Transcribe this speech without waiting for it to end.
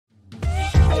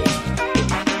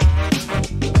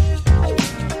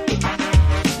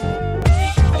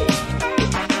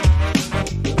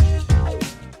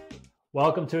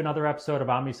Welcome to another episode of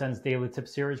Omnisend's Daily Tip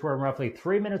Series, where in roughly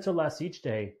 3 minutes or less each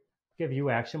day, give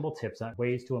you actionable tips on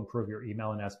ways to improve your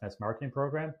email and SMS marketing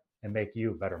program and make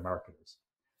you better marketers.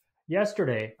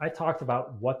 Yesterday, I talked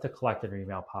about what to collect in your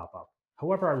email pop-up.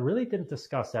 However, I really didn't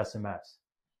discuss SMS.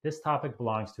 This topic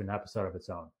belongs to an episode of its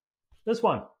own. This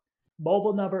one,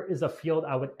 mobile number is a field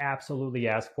I would absolutely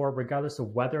ask for, regardless of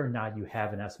whether or not you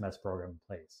have an SMS program in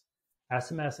place.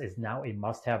 SMS is now a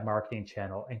must-have marketing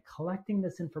channel, and collecting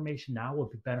this information now will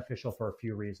be beneficial for a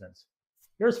few reasons.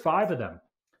 Here's 5 of them.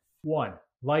 1,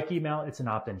 like email, it's an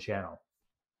opt-in channel,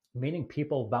 meaning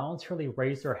people voluntarily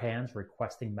raise their hands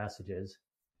requesting messages.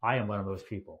 I am one of those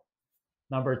people.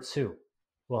 Number 2,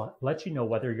 will let you know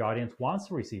whether your audience wants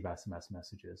to receive SMS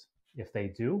messages. If they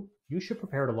do, you should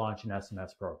prepare to launch an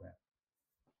SMS program.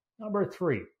 Number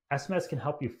 3, SMS can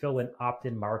help you fill an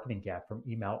opt-in marketing gap from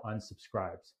email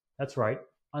unsubscribes. That's right,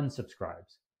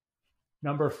 unsubscribes.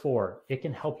 Number 4, it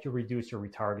can help you reduce your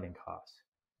retargeting costs.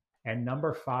 And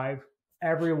number 5,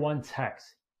 everyone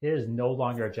texts. It is no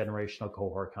longer a generational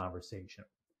cohort conversation.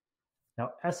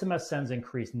 Now, SMS sends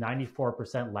increased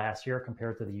 94% last year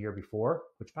compared to the year before,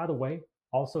 which, by the way,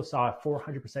 also saw a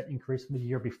 400% increase from the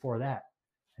year before that.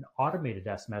 And automated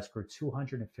SMS grew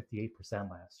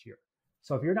 258% last year.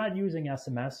 So if you're not using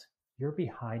SMS, you're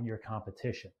behind your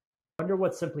competition. Wonder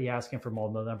what simply asking for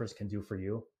mobile numbers can do for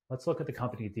you? Let's look at the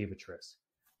company Divatress.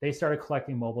 They started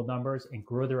collecting mobile numbers and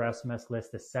grew their SMS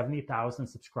list to 70,000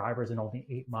 subscribers in only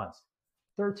 8 months.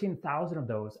 13,000 of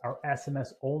those are SMS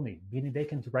only, meaning they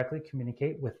can directly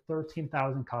communicate with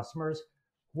 13,000 customers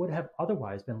who would have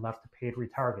otherwise been left to paid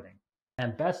retargeting.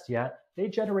 And best yet, they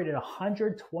generated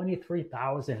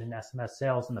 123,000 in SMS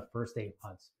sales in the first 8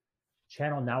 months. The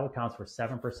channel now accounts for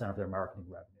 7% of their marketing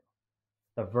revenue.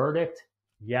 The verdict?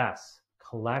 Yes,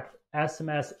 collect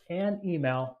SMS and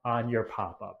email on your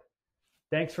pop-up.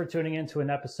 Thanks for tuning in to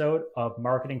an episode of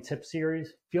Marketing Tip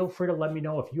Series. Feel free to let me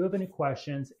know if you have any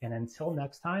questions. And until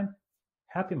next time,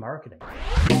 happy marketing.